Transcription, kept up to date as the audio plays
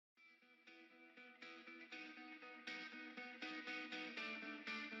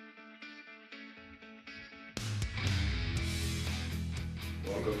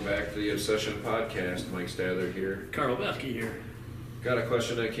Welcome back to the Obsession Podcast. Mike Stadler here. Carl Bethke here. Got a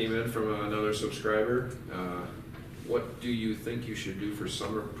question that came in from another subscriber. What do you think you should do for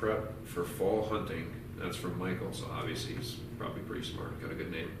summer prep for fall hunting? That's from Michael, so obviously he's probably pretty smart. Got a good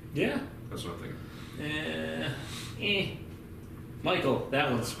name. Yeah. That's what I'm thinking. Michael,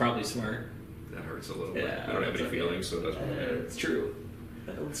 that one's probby smart. That hurts a little bit. Yeah, I don't have any feelings, so it doesn't matter. It's true.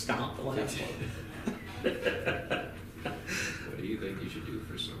 That'll stomp the last one. What do you think you should do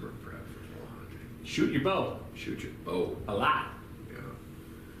for summer prep for fall hunting? Shoot your bow. Shoot your bow. A lot.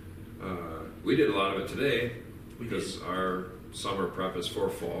 Yeah. We did a lot of it today because our summer prep is for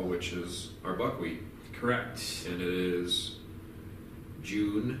fall, which is our buckwheat. Correct. And it is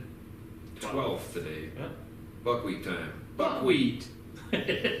June 12th today. Yeah. Buckwheat time. Buckwheat.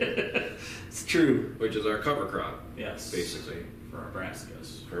 It's true. Which is our cover crop. Yes. Basically. For our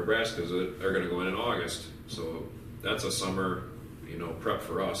brassicas. For our brassicas that are going to go in August. So that's a summer, prep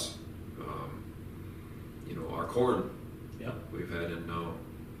for us. Our corn. Yep. We've had in now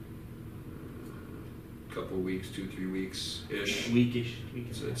a couple of weeks, 2-3 weeks-ish. Weekish.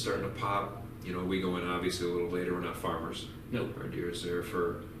 So it's starting to pop. We go in obviously a little later. We're not farmers. Nope. Our deer is there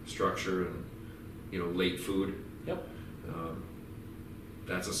for structure and, late food. Yep.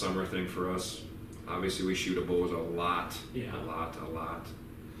 That's a summer thing for us. Obviously, we shoot a bows a lot. Yeah. A lot.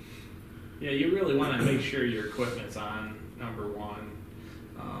 Yeah, you really want to make sure your equipment's on, number one.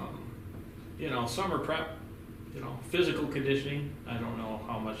 Summer prep, physical conditioning. I don't know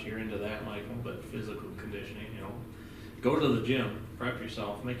how much you're into that, Michael, but physical conditioning, go to the gym, prep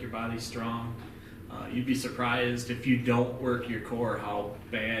yourself, make your body strong. You'd be surprised if you don't work your core how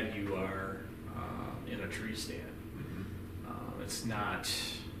bad you are in a tree stand. Mm-hmm. It's not...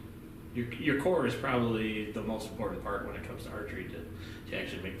 Your core is probably the most important part when it comes to archery to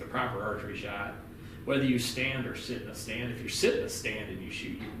actually make the proper archery shot. Whether you stand or sit in a stand, if you're sitting in a stand and you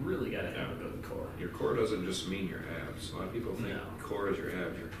shoot, you really got to have a good core. Your core doesn't just mean your abs. A lot of people think No. core is your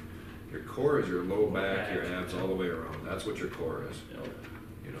abs. Your core is your low back, your abs all the way around. That's what your core is. Yep.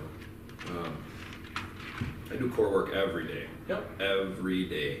 I do core work every day. Yep. Every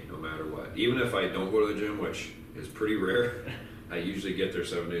day, no matter what. Even if I don't go to the gym, which is pretty rare, I usually get there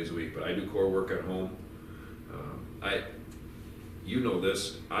 7 days a week. But I do core work at home.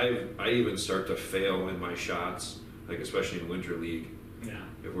 This. I even start to fail in my shots, like especially in winter league. Yeah.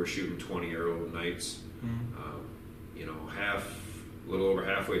 If we're shooting 20-arrow nights, Mm-hmm. a little over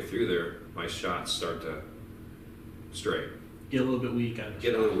halfway through there, my shots start to stray. Get a little bit weak on the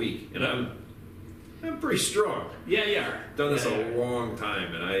Get a shot. little weak, and I'm pretty strong. Yeah, you are. Done this Yeah, a long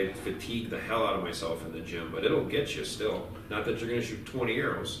time, and I fatigue the hell out of myself in the gym, but it'll get you still. Not that you're going to shoot 20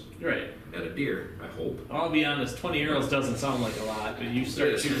 arrows Right. at a deer, I hope. I'll be honest, 20 arrows doesn't sound like a lot, but you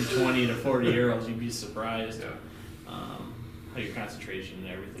start shooting 20 to 40 arrows, you'd be surprised Yeah. how your concentration and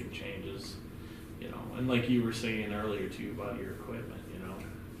everything changes. And like you were saying earlier too about your equipment,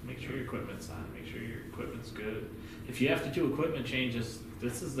 make sure your equipment's on, make sure your equipment's good. If you have to do equipment changes,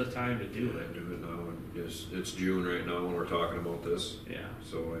 this is the time to do it. Do it now. It's June right now when we're talking about this. Yeah.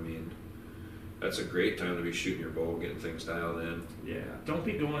 So, that's a great time to be shooting your bow, getting things dialed in. Yeah. Don't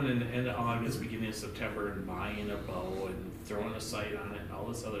be going in the end of August, beginning of September and buying a bow and throwing a sight on it and all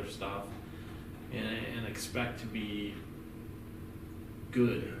this other stuff and expect to be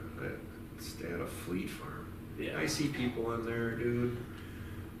good. I stay at a Fleet Farm. Yeah. I see people in there, dude,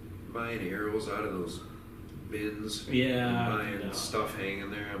 buying arrows out of those bins. Yeah, and buying stuff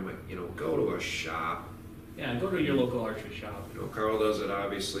hanging there. I'm like, go to a shop. Yeah, go to your local archery shop. Carl does it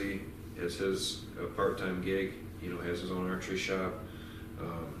obviously as his part-time gig. Has his own archery shop.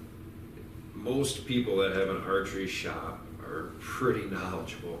 Most people that have an archery shop are pretty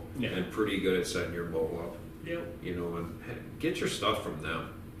knowledgeable and pretty good at setting your bow up. Yep. And get your stuff from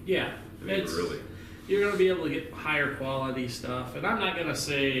them. Yeah. Really. You're going to be able to get higher quality stuff. And I'm not going to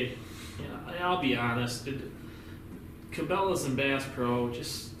say, I'll be honest, Cabela's and Bass Pro,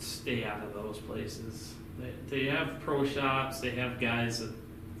 just stay out of those places. They have pro shops, they have guys that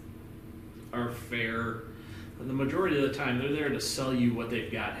are fair. But the majority of the time, they're there to sell you what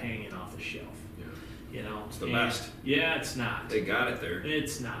they've got hanging off the shelf. Yeah. It's the best. Yeah, it's not. They got it there.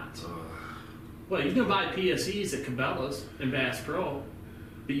 It's not. Well, you can buy PSEs at Cabela's and Bass Pro,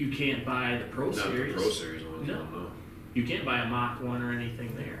 but you can't buy the Pro Series. Not the Pro Series ones. No. No. You can't buy a Mach 1 or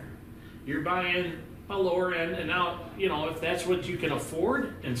anything there. You're buying a lower end, and now, if that's what you can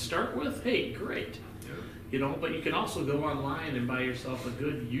afford and start with, hey, great. Yeah. But you can also go online and buy yourself a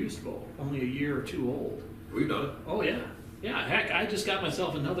good used bow, only a year or two old. We've done it. Oh, yeah. Yeah, heck, I just got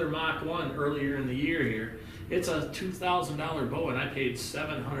myself another Mach 1 earlier in the year here. It's a $2,000 bow, and I paid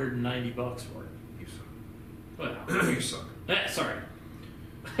 $790 for it. You suck. Well, You suck. sorry.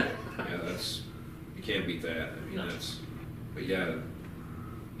 Yeah, you can't beat that. I mean, No. but yeah,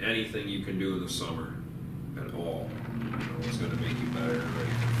 anything you can do in the summer at all, is going to make you better and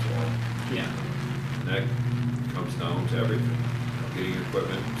ready for fall. Yeah. And that comes down to everything. Getting your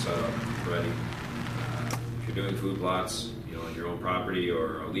equipment set up, ready. If you're doing food plots, on your own property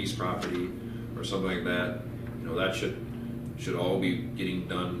or a lease property or something like that, that should all be getting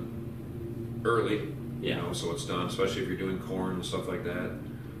done early. Yeah. So it's done, especially if you're doing corn and stuff like that,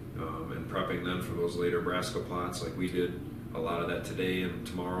 and prepping then for those later brassica plots. Like we did a lot of that today, and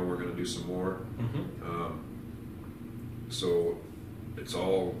tomorrow we're going to do some more. Mm-hmm. So it's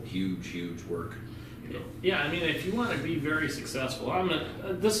all huge work. Yeah, I mean, if you want to be very successful,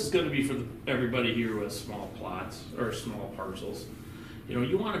 this is going to be for everybody here with small plots or small parcels.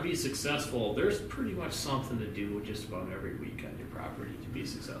 You want to be successful. There's pretty much something to do just about every week on your property to be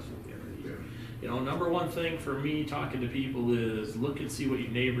successful at the end of the year. Number one thing for me talking to people is look and see what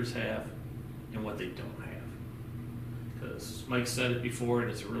your neighbors have and what they don't have. Because Mike said it before, and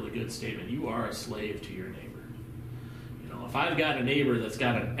it's a really good statement. You are a slave to your neighbor. If I've got a neighbor that's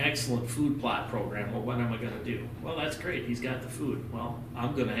got an excellent food plot program, well, what am I going to do? Well, that's great. He's got the food. Well,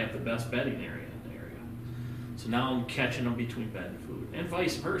 I'm going to have the best bedding area in the area. So now I'm catching them between bed and food, and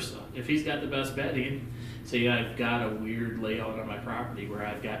vice versa. If he's got the best bedding, say I've got a weird layout on my property where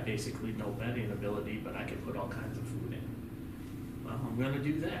I've got basically no bedding ability, but I can put all kinds of food in. Well, I'm going to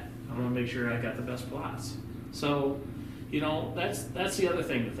do that. I'm going to make sure I got the best plots. So, that's the other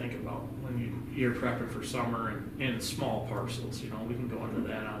thing to think about when you're prepping for summer and small parcels. We can go into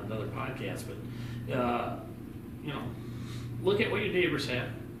that on another podcast, but look at what your neighbors have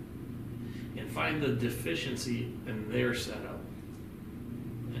and find the deficiency in their setup,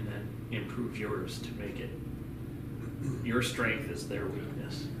 and then improve yours to make it your strength is their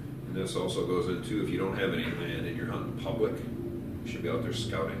weakness. And this also goes into if you don't have any land and you're hunting public, you should be out there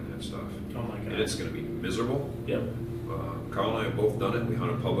scouting that stuff. Oh my God! And it's going to be miserable. Yep. Carl and I have both done it. We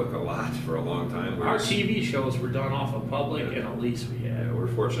hunted public a lot for a long time. Our TV shows were done off of public and a lease we had. Yeah, we're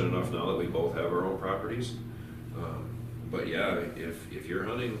fortunate enough now that we both have our own properties. But yeah, if you're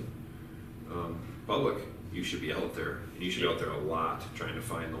hunting public, you should be out there. And you should be out there a lot trying to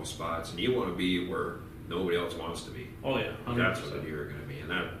find those spots. And you want to be where nobody else wants to be. Oh yeah, 100%. That's where the deer are going to be. And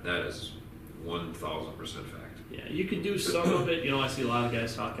that is 1,000% fact. Yeah, you can do some of it. I see a lot of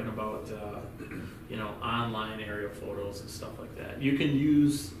guys talking about, online aerial photos and stuff like that. You can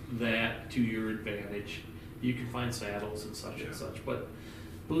use that to your advantage. You can find saddles and such and such, but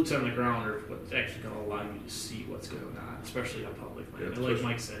boots on the ground are what's actually going to allow you to see what's going on, especially on public land. And like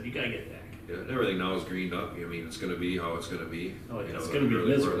Mike said, you got to get back. Yeah, and everything now is greened up. It's going to be how it's going to be. Oh, yeah, it's going to be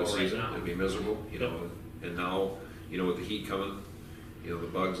miserable right now. It'll be miserable, and now, with the heat coming, the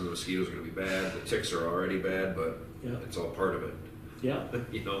bugs and the mosquitoes are going to be bad. The ticks are already bad, but it's all part of it. Yeah.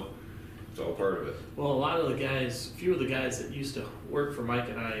 It's all part of it. Well, a few of the guys that used to work for Mike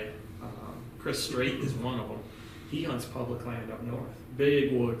and I, Chris Strait is one of them. He hunts public land up north,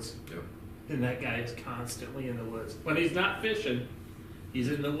 big woods. Yep. And that guy is constantly in the woods. When he's not fishing,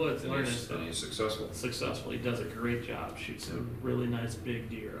 he's in the woods learning stuff. And he's successful. Successful. He does a great job. Shoots some really nice big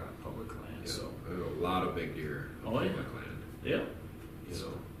deer on public land. Yeah. So There's a lot of big deer on public land. Yeah.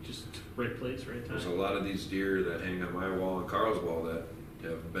 Just right place, right time. There's a lot of these deer that hang on my wall and Carl's wall that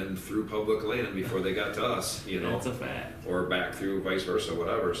have been through public land before they got to us, That's a fact. or back through, vice versa,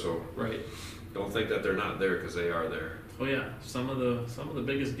 whatever. So right. Don't think that they're not there, because they are there. Oh yeah, some of the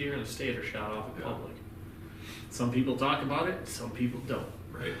biggest deer in the state are shot off in public. Some people talk about it, some people don't.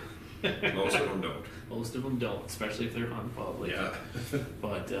 Right. Most of them don't. Most of them don't, especially if they're hunting public. Yeah.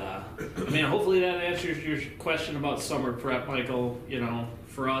 But hopefully that answers your question about summer prep, Michael.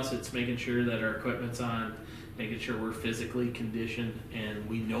 For us, it's making sure that our equipment's on, making sure we're physically conditioned, and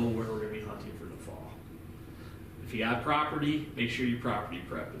we know where we're going to be hunting for the fall. If you got property, make sure your property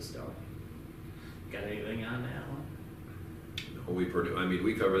prep is done. Got anything on that one? We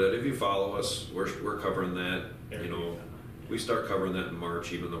cover that. If you follow us, we're covering that. We start covering that in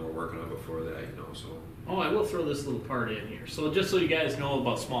March, even though we're working on it before that. So. Oh, I will throw this little part in here. So just so you guys know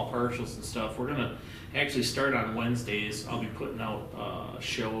about small parcels and stuff, we're gonna actually start on Wednesdays. I'll be putting out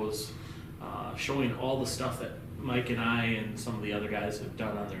shows showing all the stuff that Mike and I and some of the other guys have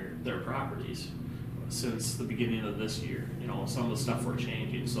done on their properties since the beginning of this year. Some of the stuff we're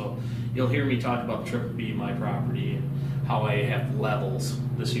changing. So you'll hear me talk about Triple B, my property, and how I have levels.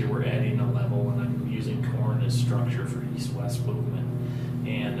 This year we're adding a level, and I'm using corn as structure for east-west movement.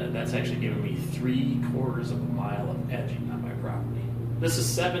 And that's actually giving me 3/4 of a mile of edging on my property. This is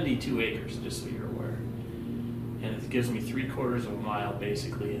 72 acres, just so you're aware. And it gives me 3/4 of a mile,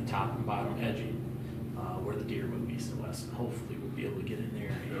 basically, in top and bottom edging, where the deer move east and west, and hopefully we'll be able to get in there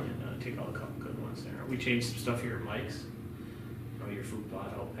and take out a couple good ones there. We changed some stuff here at Mike's. Your food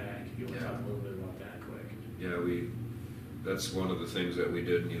plot out back. You want to talk a little bit about that quick? Yeah, that's one of the things that we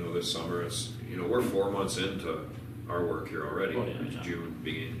did, this summer. It's, we're 4 months into our work here already. Oh, yeah, It's June,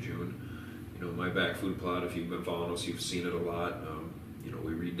 beginning of June. My back food plot, if you've been following us, you've seen it a lot.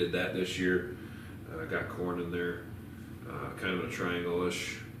 We redid that this year. Got corn in there, kind of a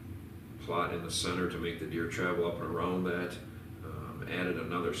triangle-ish plot in the center to make the deer travel up and around that. Added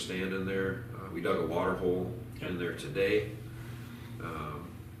another stand in there. We dug a water hole in there today.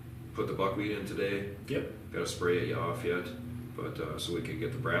 Put the buckwheat in today. Yep. Got to spray it off yet, but so we can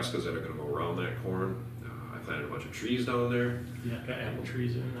get the brassicas that are going to go around that corn. I planted a bunch of trees down there. Yeah, got apple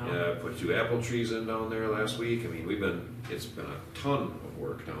trees in now. Yeah, put 2 apple trees in down there last week. I mean, it's been a ton of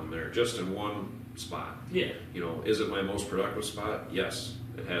work down there just in one spot. Yeah. Is it my most productive spot? Yes,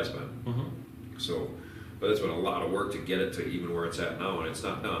 it has been. Mm-hmm. So, but it's been a lot of work to get it to even where it's at now, and it's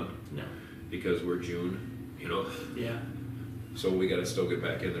not done. No. Because we're June. Yeah. So we got to still get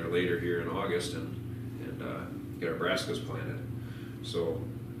back in there later here in August and get our brassicas planted. So,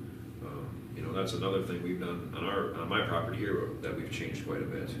 that's another thing we've done on my property here that we've changed quite a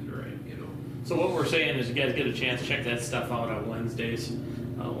bit. Right. So what we're saying is, you guys get a chance, check that stuff out on Wednesdays,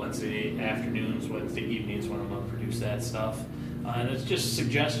 Wednesday afternoons, Wednesday evenings when I'm gonna produce that stuff. And it's just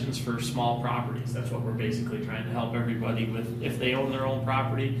suggestions for small properties. That's what we're basically trying to help everybody with. If they own their own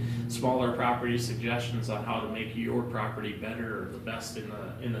property, smaller property, suggestions on how to make your property better or the best in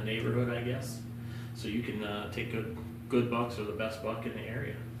the neighborhood, I guess. So you can take good bucks or the best buck in the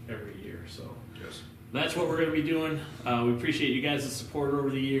area every year. So Yes. that's what we're going to be doing. We appreciate you guys' support over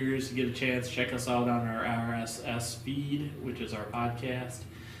the years. Get a chance, check us out on our RSS feed, which is our podcast.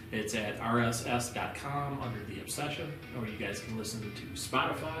 It's at rss.com under The Obsession, or you guys can listen to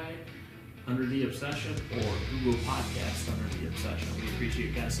Spotify under The Obsession or Google Podcast under The Obsession. We appreciate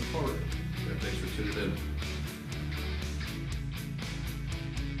you guys' support. Yeah, thanks for tuning in.